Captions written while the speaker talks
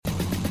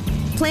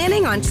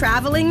Planning on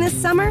traveling this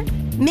summer?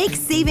 Make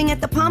saving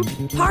at the pump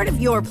part of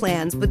your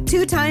plans with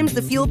 2 times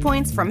the fuel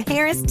points from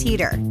Harris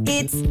Teeter.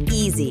 It's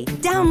easy.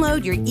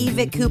 Download your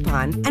eVic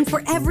coupon, and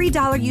for every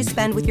 $1 you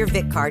spend with your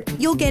Vic card,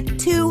 you'll get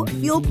 2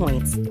 fuel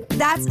points.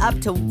 That's up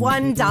to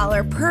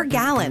 $1 per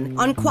gallon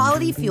on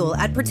quality fuel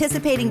at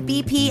participating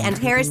BP and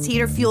Harris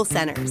Teeter fuel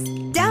centers.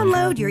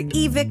 Download your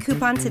eVic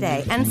coupon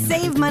today and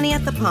save money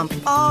at the pump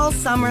all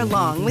summer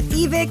long with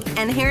eVic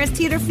and Harris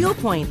Teeter fuel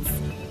points.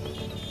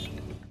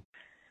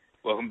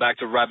 Welcome back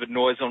to Rabbit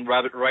Noise on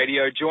Rabbit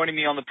Radio. Joining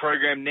me on the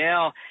program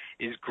now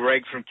is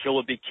Greg from Kill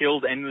or Be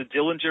Killed and the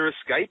Dillinger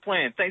Escape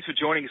Plan. Thanks for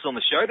joining us on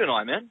the show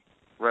tonight, man.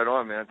 Right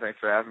on, man. Thanks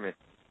for having me.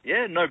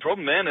 Yeah, no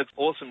problem, man. It's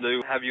awesome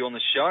to have you on the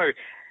show.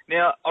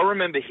 Now, I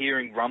remember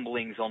hearing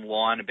rumblings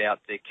online about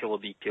the Kill or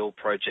Be Killed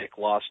project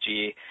last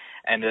year,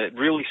 and it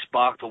really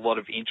sparked a lot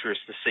of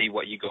interest to see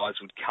what you guys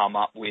would come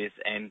up with.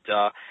 And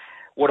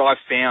what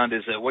I've found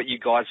is that what you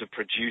guys have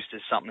produced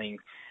is something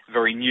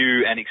very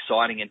new and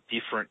exciting and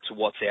different to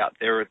what's out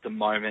there at the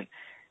moment.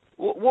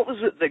 What was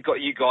it that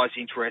got you guys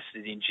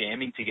interested in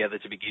jamming together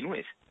to begin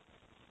with?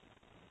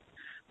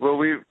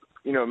 Well,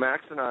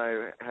 Max and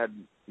I had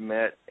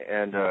met,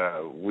 and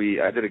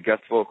I did a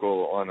guest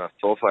vocal on a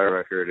Soulfire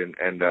record,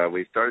 and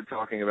we started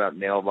talking about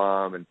Nail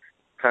Bomb and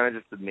kind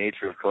of just the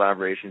nature of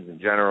collaborations in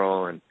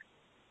general, and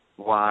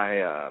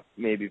why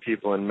maybe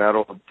people in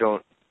metal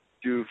don't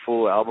do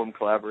full album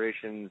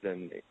collaborations.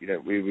 And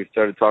we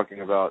started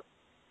talking about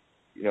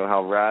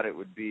how rad it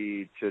would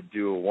be to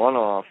do a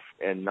one-off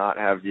and not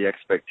have the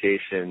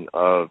expectation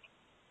of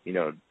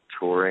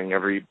touring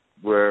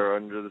everywhere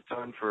under the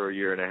sun for a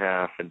year and a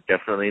half, and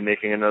definitely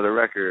making another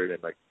record, and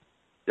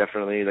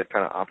definitely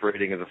kind of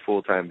operating as a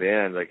full-time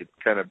band. It's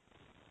kind of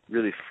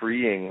really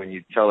freeing when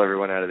you tell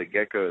everyone out of the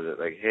get-go that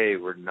hey,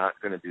 we're not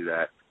going to do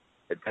that.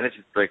 And then it's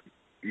just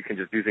you can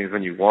just do things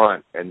when you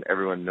want, and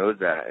everyone knows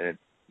that, and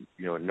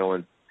no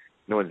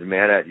one's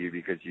mad at you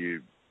because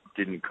you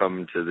didn't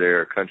come to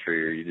their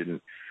country, or you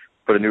didn't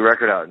put a new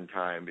record out in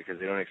time, because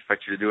they don't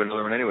expect you to do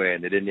another one anyway,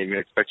 and they didn't even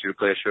expect you to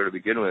play a show to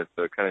begin with.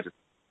 So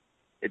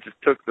it just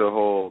took the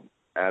whole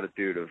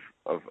attitude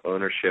of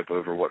ownership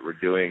over what we're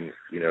doing.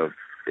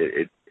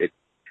 It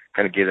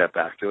kind of gave that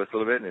back to us a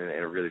little bit in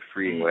a really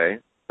freeing way.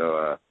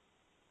 So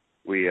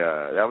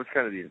that was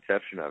kind of the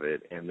inception of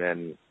it, and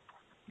then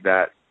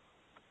that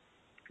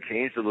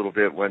changed a little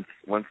bit once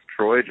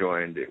Troy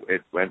joined.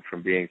 It went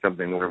from being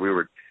something where we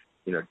were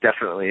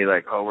definitely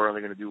we're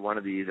only going to do one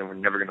of these and we're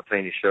never going to play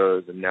any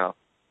shows, and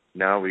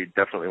now we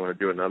definitely want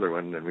to do another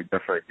one, and we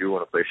definitely do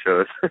want to play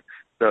shows.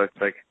 So it's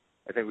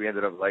I think we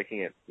ended up liking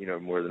it,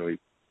 more than we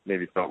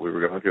maybe thought we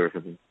were going to or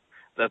something.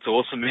 That's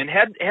awesome, man.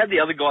 How'd the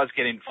other guys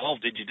get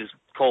involved? Did you just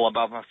call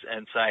above us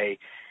and say,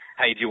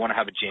 hey, do you want to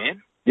have a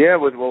jam? Yeah,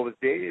 with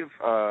Dave,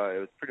 it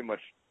was pretty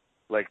much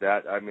like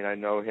that. I mean, I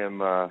know him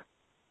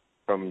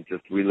from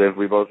we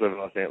both live in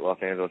Los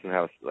Angeles and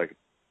have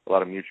a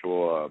lot of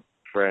mutual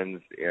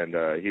friends, and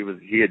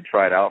he had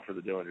tried out for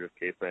the Dillinger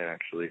Escape Plan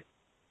actually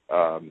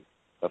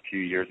a few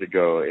years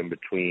ago in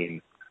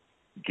between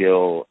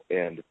Gil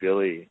and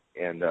Billy,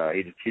 and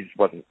he just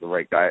wasn't the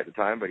right guy at the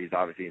time, but he's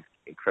obviously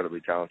incredibly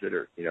talented,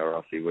 or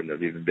else he wouldn't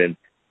have even been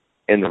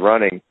in the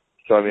running.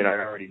 So I mean, I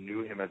already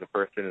knew him as a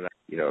person, and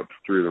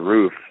through the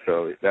roof.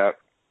 So that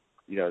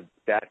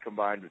that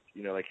combined with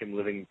him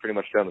living pretty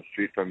much down the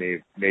street from me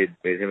made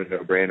him a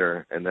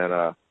no-brainer. And then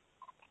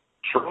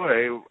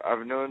Troy,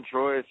 I've known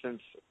Troy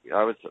since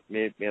I was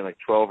maybe 12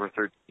 or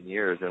 13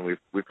 years, and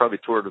we probably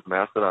toured with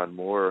Mastodon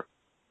more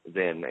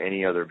than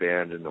any other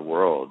band in the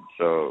world.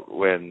 So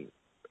when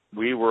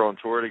we were on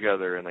tour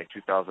together in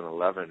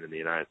 2011 in the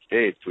United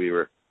States, we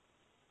were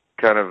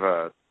kind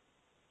of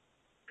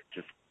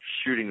just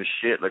shooting the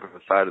shit on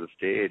the side of the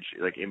stage,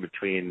 in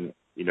between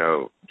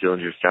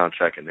Dillinger's sound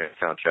check and their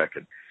sound check,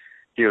 and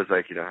he was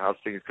like, how's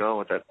things going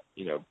with that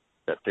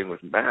that thing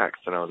with Max?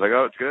 And I was like,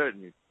 oh, it's good.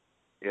 And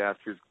he asked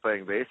who's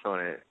playing bass on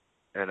it,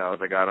 and I was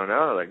like, I don't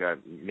know,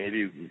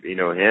 maybe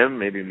him,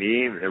 maybe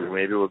me,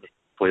 maybe we'll just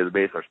play the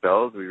bass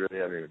ourselves. We really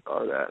haven't even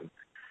thought of that. And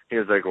he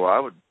was like, well, I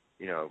would,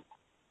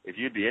 if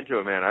you'd be into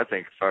it, man, I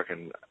think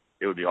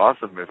it would be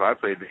awesome if I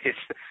played bass.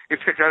 He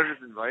kind of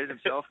just invited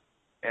himself,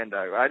 and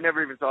I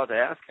never even thought to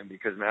ask him,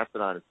 because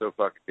Mastodon is so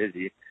fucking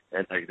busy,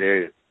 and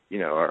they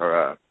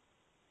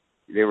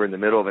were in the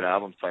middle of an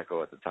album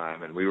cycle at the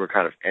time, and we were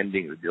kind of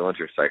ending the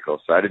Dillinger cycle,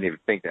 so I didn't even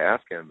think to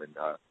ask him, and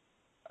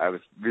I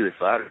was really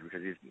flattered,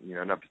 because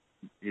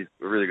he's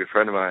a really good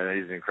friend of mine, and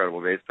he's an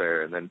incredible bass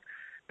player. And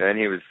then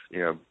he was,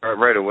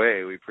 right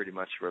away, we pretty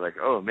much were like,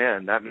 oh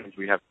man, that means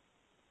we have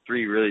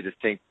 3 really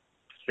distinct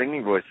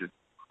singing voices,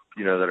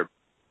 that are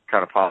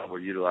kind of possible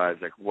to utilize.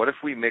 What if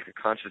we make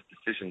a conscious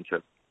decision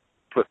to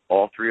put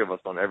all 3 of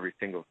us on every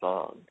single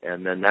song?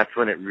 And then that's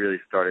when it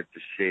really started to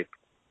shape,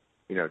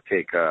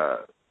 take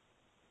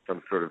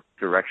some sort of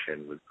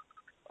direction, with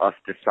us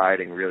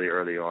deciding really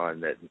early on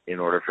that in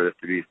order for this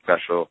to be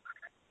special,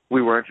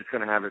 we weren't just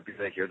going to have it be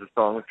here's a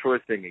song with Troy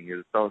singing,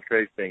 here's a song with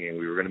Craig singing.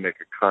 We were going to make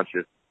a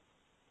conscious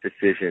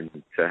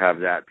decision to have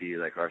that be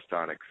our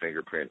sonic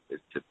fingerprint, is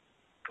to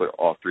put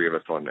all three of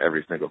us on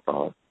every single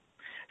song.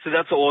 So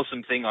that's the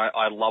awesome thing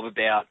I love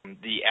about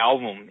the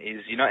album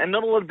is, you know, and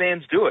not a lot of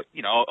bands do it.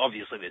 You know,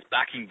 obviously there's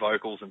backing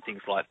vocals and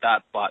things like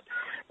that, but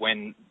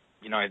when,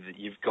 you know,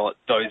 you've got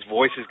those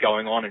voices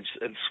going on and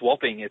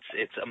swapping,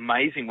 it's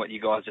amazing what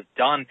you guys have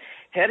done.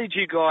 How did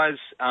you guys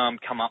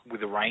come up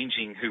with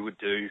arranging who would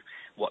do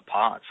what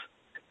parts?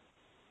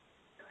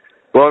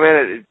 Well,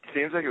 man, it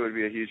seems like it would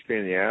be a huge pain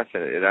in the ass,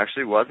 and it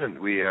actually wasn't.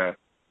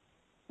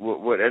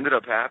 What ended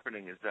up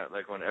happening is that,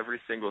 like, on every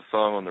single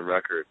song on the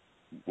record,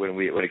 when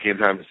it came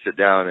time to sit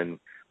down and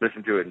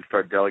listen to it and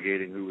start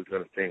delegating who was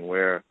going to sing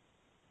where,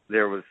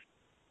 there was,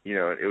 you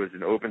know, it was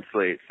an open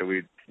slate. So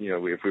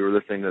if we were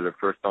listening to the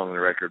first song on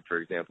the record, for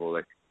example,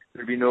 like,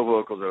 there'd be no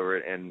vocals over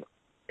it, and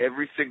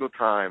every single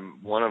time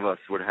one of us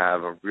would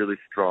have a really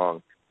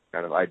strong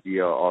kind of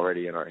idea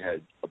already in our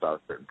heads about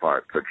a certain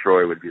part. So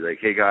Troy would be like,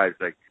 "Hey guys,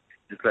 like,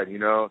 just letting you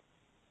know,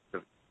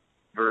 the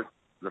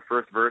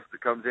first verse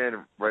that comes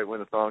in right when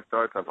the song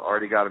starts, I've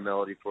already got a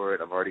melody for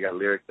it. I've already got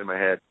lyrics in my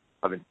head.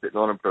 I've been sitting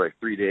on them for like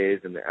 3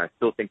 days, and I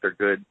still think they're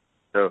good.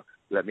 So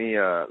let me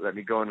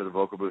go into the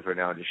vocal booth right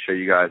now and just show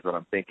you guys what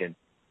I'm thinking,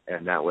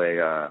 and that way,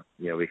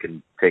 you know, we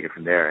can take it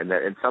from there."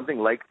 And something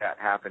like that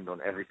happened on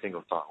every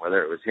single song,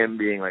 whether it was him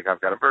being like,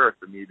 "I've got a verse,"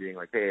 or me being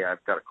like, "Hey,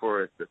 I've got a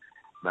chorus," or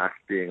Max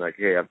being like,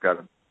 "Hey, I've got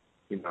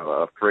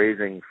a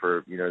phrasing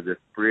for, you know, this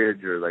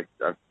bridge," or like,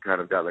 "I've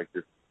kind of got like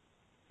this,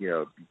 you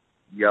know,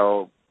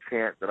 yell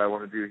chant that I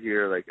want to do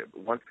here." Like,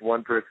 once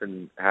one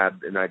person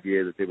had an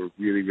idea that they were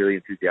really, really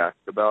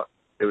enthusiastic about,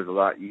 it was a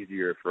lot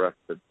easier for us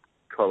to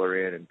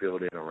color in and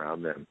build in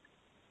around them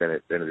than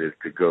it is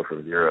to go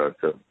from zero.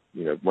 So,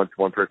 you know, once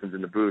one person's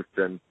in the booth,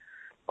 then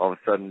all of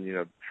a sudden, you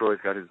know, Troy's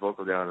got his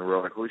vocal down, and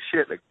we're like, "Holy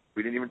shit, like,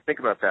 we didn't even think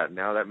about that.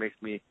 Now that makes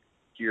me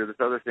hear this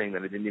other thing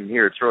that I didn't even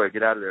hear. Troy,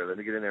 get out of there. Let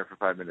me get in there for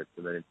 5 minutes."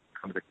 And then it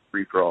comes like a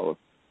free-for-all of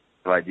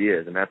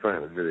ideas, and that's when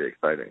it was really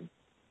exciting.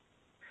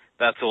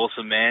 That's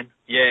awesome, man.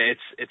 Yeah,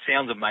 it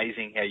sounds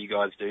amazing how you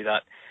guys do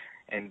that,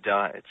 and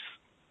it's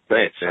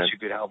such a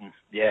good album.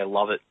 Yeah,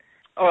 love it.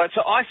 All right,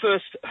 so I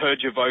first heard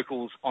your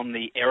vocals on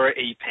the Era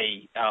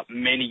EP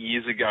many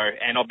years ago,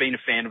 and I've been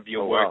a fan of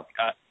your work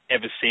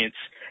ever since.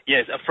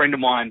 Yes, a friend of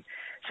mine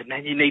said,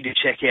 "Man, you need to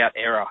check out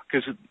Era,"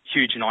 because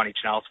huge Nine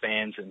Inch Nails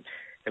fans and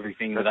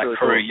everything with that really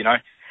crew, cool. You know.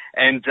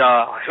 And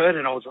I heard it,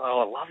 and I was like, "Oh,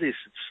 I love this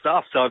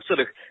stuff." So I've sort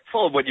of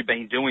followed what you've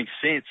been doing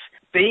since.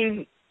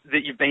 Being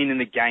that you've been in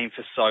the game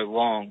for so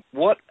long,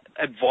 what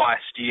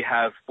advice do you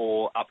have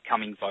for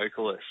upcoming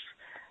vocalists?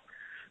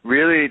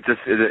 Really,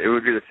 it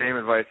would be the same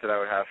advice that I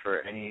would have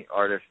for any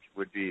artist,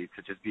 would be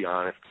to just be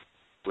honest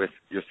with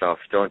yourself.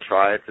 Don't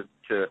try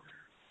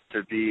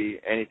to be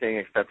anything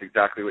except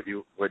exactly what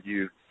you want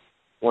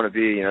to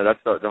be. You know,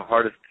 that's the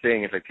hardest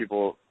thing, is like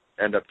people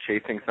end up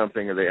chasing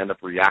something, or they end up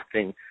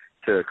reacting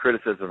to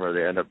criticism, or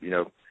they end up, you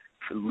know,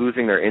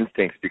 losing their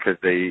instincts because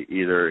they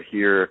either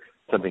hear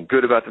something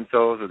good about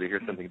themselves, or they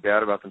hear something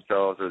bad about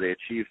themselves, or they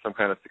achieve some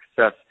kind of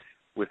success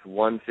with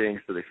one thing,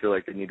 so they feel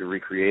like they need to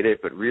recreate it.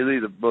 But really,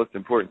 the most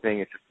important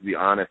thing is just to be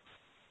honest,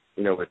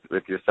 you know,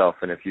 with yourself.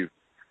 And if you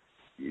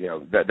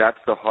know, that's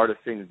the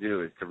hardest thing to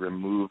do, is to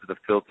remove the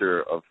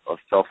filter of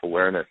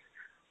self-awareness,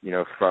 you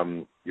know,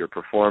 from your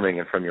performing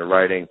and from your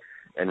writing,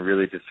 and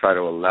really just try to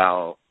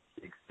allow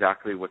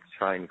exactly what's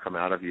trying to come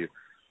out of you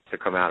to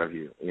come out of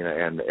you, you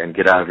know, and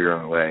get out of your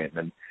own way. And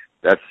then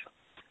that's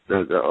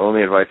the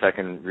only advice I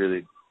can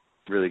really,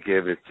 really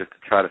give, is just to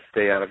try to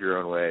stay out of your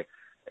own way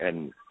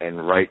and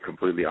write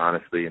completely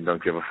honestly, and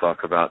don't give a fuck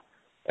about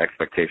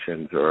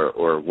expectations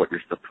or what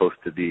you're supposed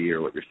to be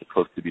or what you're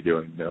supposed to be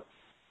doing. No.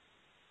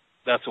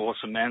 That's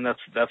awesome, man.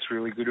 That's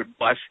really good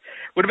advice.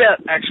 What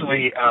about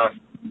actually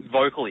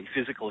vocally,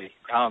 physically?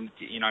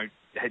 You know,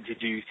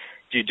 do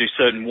you do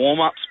certain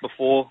warm-ups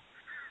before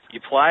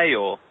you play,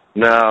 or?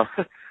 No,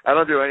 I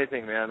don't do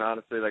anything, man.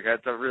 Honestly, like,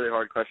 that's a really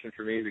hard question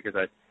for me, because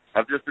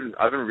I've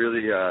been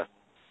really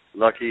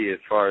lucky as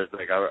far as,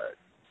 like,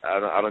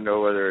 I don't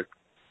know whether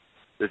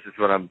this is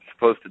what I'm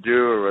supposed to do,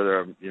 or whether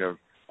I'm, you know,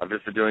 I've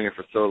just been doing it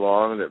for so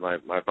long that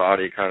my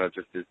body kind of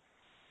just is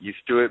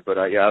used to it. But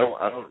I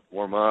don't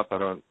warm up. I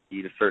don't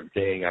eat a certain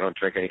thing. I don't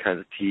drink any kinds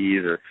of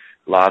teas or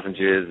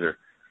lozenges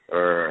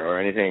or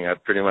anything. I'm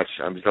going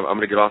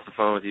to get off the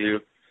phone with you.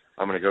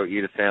 I'm going to go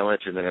eat a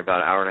sandwich, and then in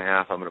about an hour and a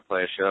half, I'm going to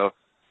play a show.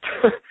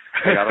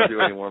 Like, I don't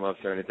do any warm ups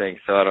or anything,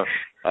 so I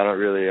don't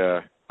really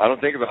I don't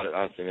think about it,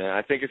 honestly, man.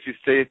 I think if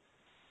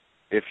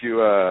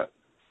you're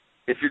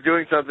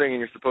doing something and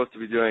you're supposed to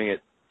be doing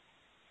it,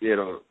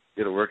 it'll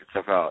work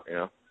itself out, you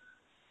know.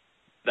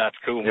 That's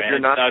cool, man. If you're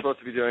not supposed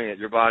to be doing it,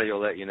 your body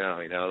will let you know.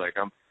 You know, like,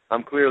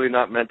 I'm clearly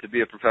not meant to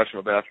be a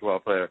professional basketball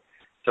player,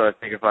 so I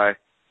think if I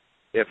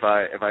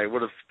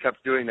would have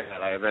kept doing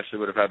that, I eventually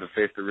would have had to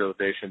face the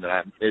realization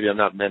that maybe I'm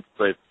not meant to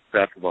play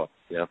basketball.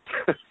 You know,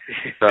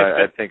 so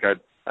I think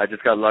I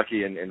just got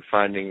lucky in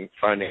finding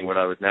what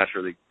I was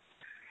naturally,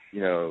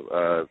 you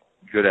know,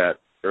 good at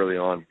early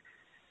on.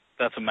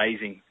 That's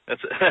amazing. It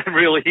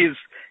really is.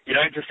 You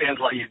know, it just sounds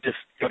like you've just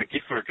got a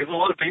gift for it, because a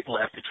lot of people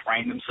have to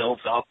train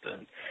themselves up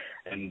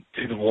and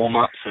do the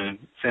warm-ups, and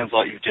it sounds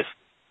like it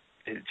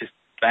just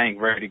bang,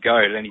 ready to go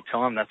at any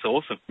time. That's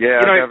awesome.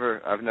 Yeah,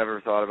 I've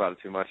never thought about it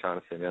too much,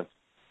 honestly, man.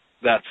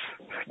 That's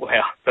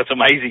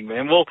amazing,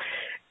 man. Well,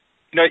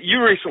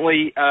 you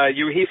recently,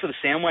 you were here for the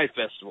Soundwave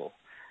Festival,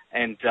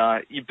 and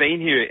you've been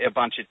here a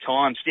bunch of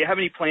times. Do you have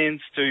any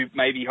plans to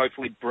maybe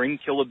hopefully bring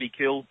Killer Be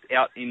Killed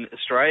out in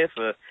Australia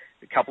for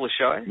a couple of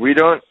shows? We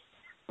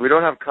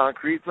don't have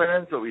concrete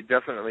plans, but we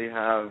definitely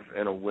have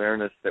an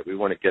awareness that we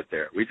want to get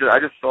there. I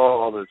just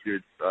saw all those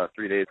dudes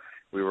 3 days.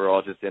 We were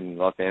all just in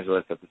Los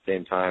Angeles at the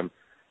same time,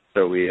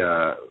 so we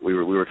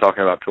were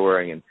talking about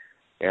touring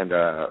and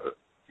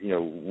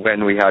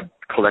when we had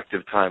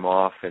collective time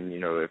off, and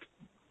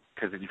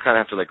because you kind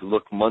of have to like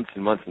look months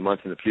and months and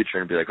months in the future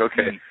and be like,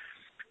 okay,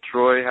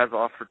 Troy has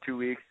off for 2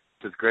 weeks.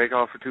 Does Greg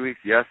off for 2 weeks?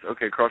 Yes.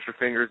 Okay, cross your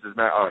fingers. Does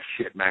Max? Oh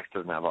shit, Max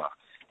doesn't have off.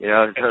 So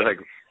like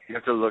you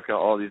have to look at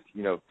all these,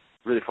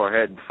 really far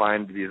ahead and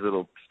find these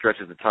little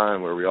stretches of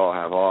time where we all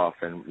have off,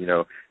 and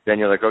then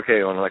you're like,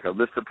 okay, on like a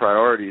list of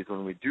priorities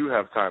when we do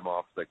have time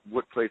off, like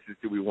what places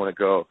do we want to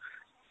go?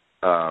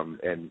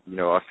 And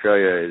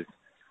Australia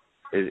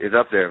is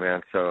up there,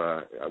 man.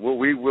 So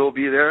we will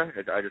be there.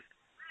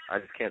 I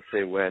just can't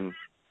say when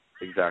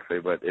exactly,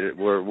 but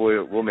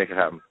we'll make it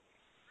happen.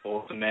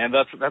 Awesome, man.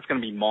 That's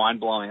going to be mind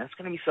blowing. That's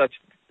going to be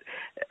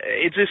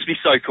it'd just be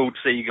so cool to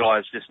see you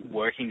guys just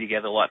working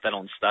together like that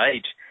on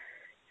stage.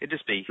 It'd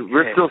just be.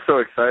 We're still so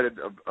excited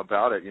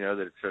about it,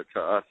 that to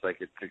us, like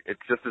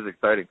it's just as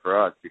exciting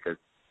for us because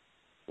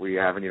we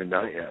haven't even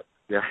done it yet.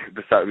 Yeah,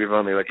 besides we've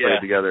only put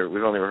it together.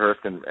 We've only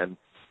rehearsed and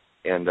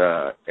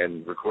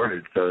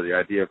recorded. So the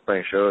idea of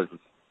playing shows is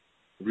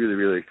really,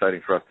 really exciting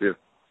for us too.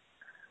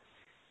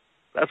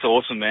 That's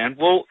awesome, man.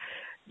 Well,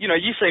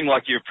 you seem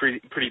like you're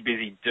a pretty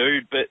busy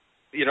dude, but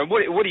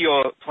what are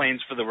your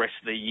plans for the rest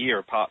of the year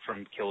apart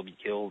from Killer Be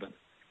Killed?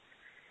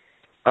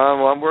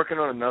 Well, I'm working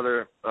on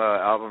another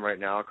album right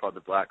now called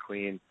The Black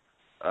Queen.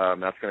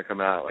 That's going to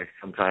come out like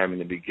sometime in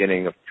the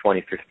beginning of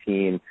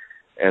 2015,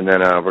 and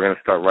then we're going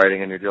to start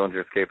writing a new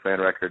Dillinger Escape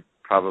Plan record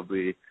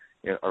probably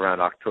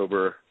around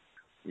October,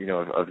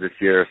 of this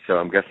year. So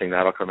I'm guessing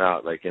that'll come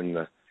out like in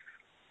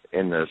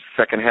the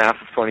second half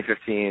of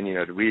 2015.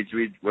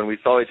 When we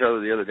saw each other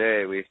the other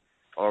day, we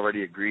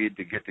already agreed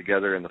to get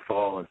together in the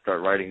fall and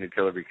start writing new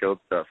Killer Be Killed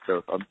stuff.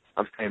 So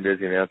I'm staying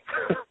busy, man.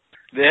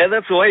 Yeah,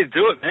 that's the way to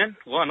do it, man.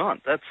 Why not?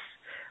 That's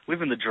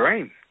living the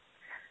dream.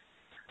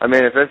 I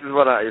mean, if this is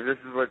what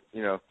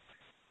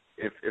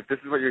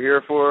you're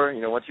here for,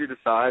 once you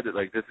decide that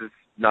like this is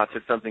not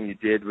just something you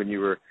did when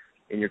you were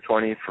in your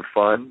 20s for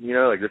fun,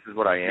 like this is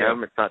what I am.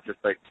 Yeah.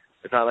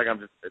 It's not like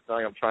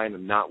I'm trying to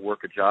not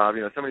work a job.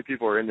 So many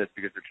people are in this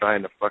because they're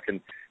trying to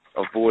fucking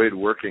avoid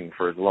working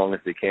for as long as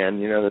they can.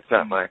 That's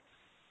not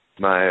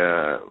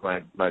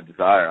my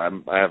desire.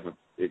 I have an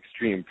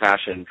extreme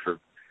passion for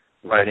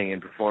writing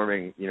and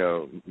performing,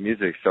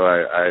 music. So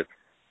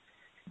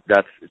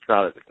it's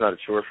not a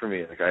chore for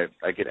me. Like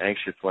I get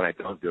anxious when I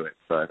don't do it.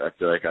 So I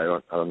feel like I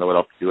don't know what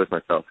else to do with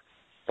myself,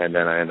 and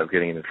then I end up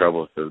getting into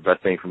trouble. So the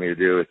best thing for me to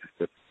do is just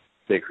to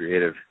stay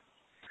creative.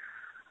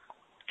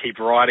 Keep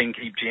writing,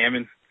 keep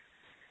jamming.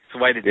 It's the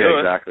way to do it. Yeah,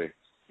 exactly.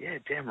 Yeah,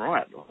 damn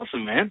right.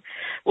 Awesome, man.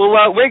 Well,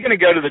 we're going to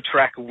go to the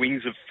track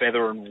Wings of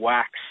Feather and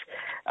Wax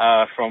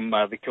from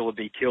the Killer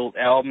Be Killed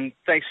album.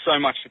 Thanks so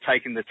much for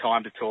taking the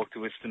time to talk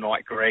to us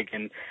tonight, Greg,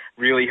 and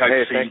really hope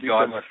to see thank you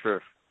guys. So much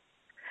for.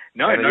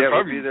 No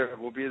problem.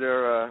 We'll be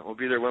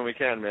there when we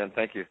can, man.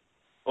 Thank you.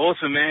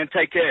 Awesome, man.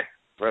 Take care.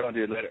 Right on,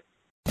 dude. Later.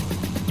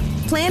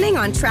 Planning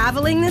on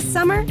traveling this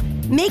summer?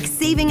 Make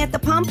saving at the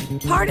pump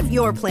part of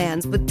your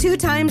plans with 2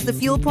 times the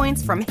fuel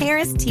points from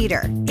Harris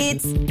Teeter.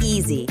 It's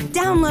easy.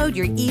 Download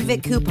your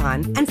eVic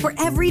coupon, and for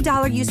every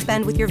 $1 you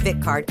spend with your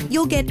Vic card,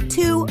 you'll get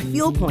 2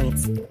 fuel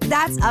points.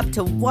 That's up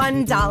to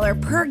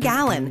 $1 per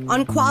gallon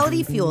on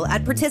quality fuel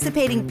at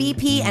participating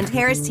BP and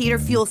Harris Teeter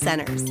fuel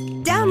centers.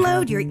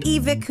 Download your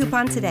eVic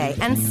coupon today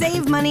and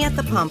save money at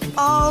the pump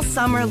all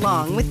summer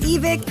long with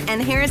eVic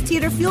and Harris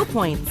Teeter fuel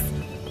points.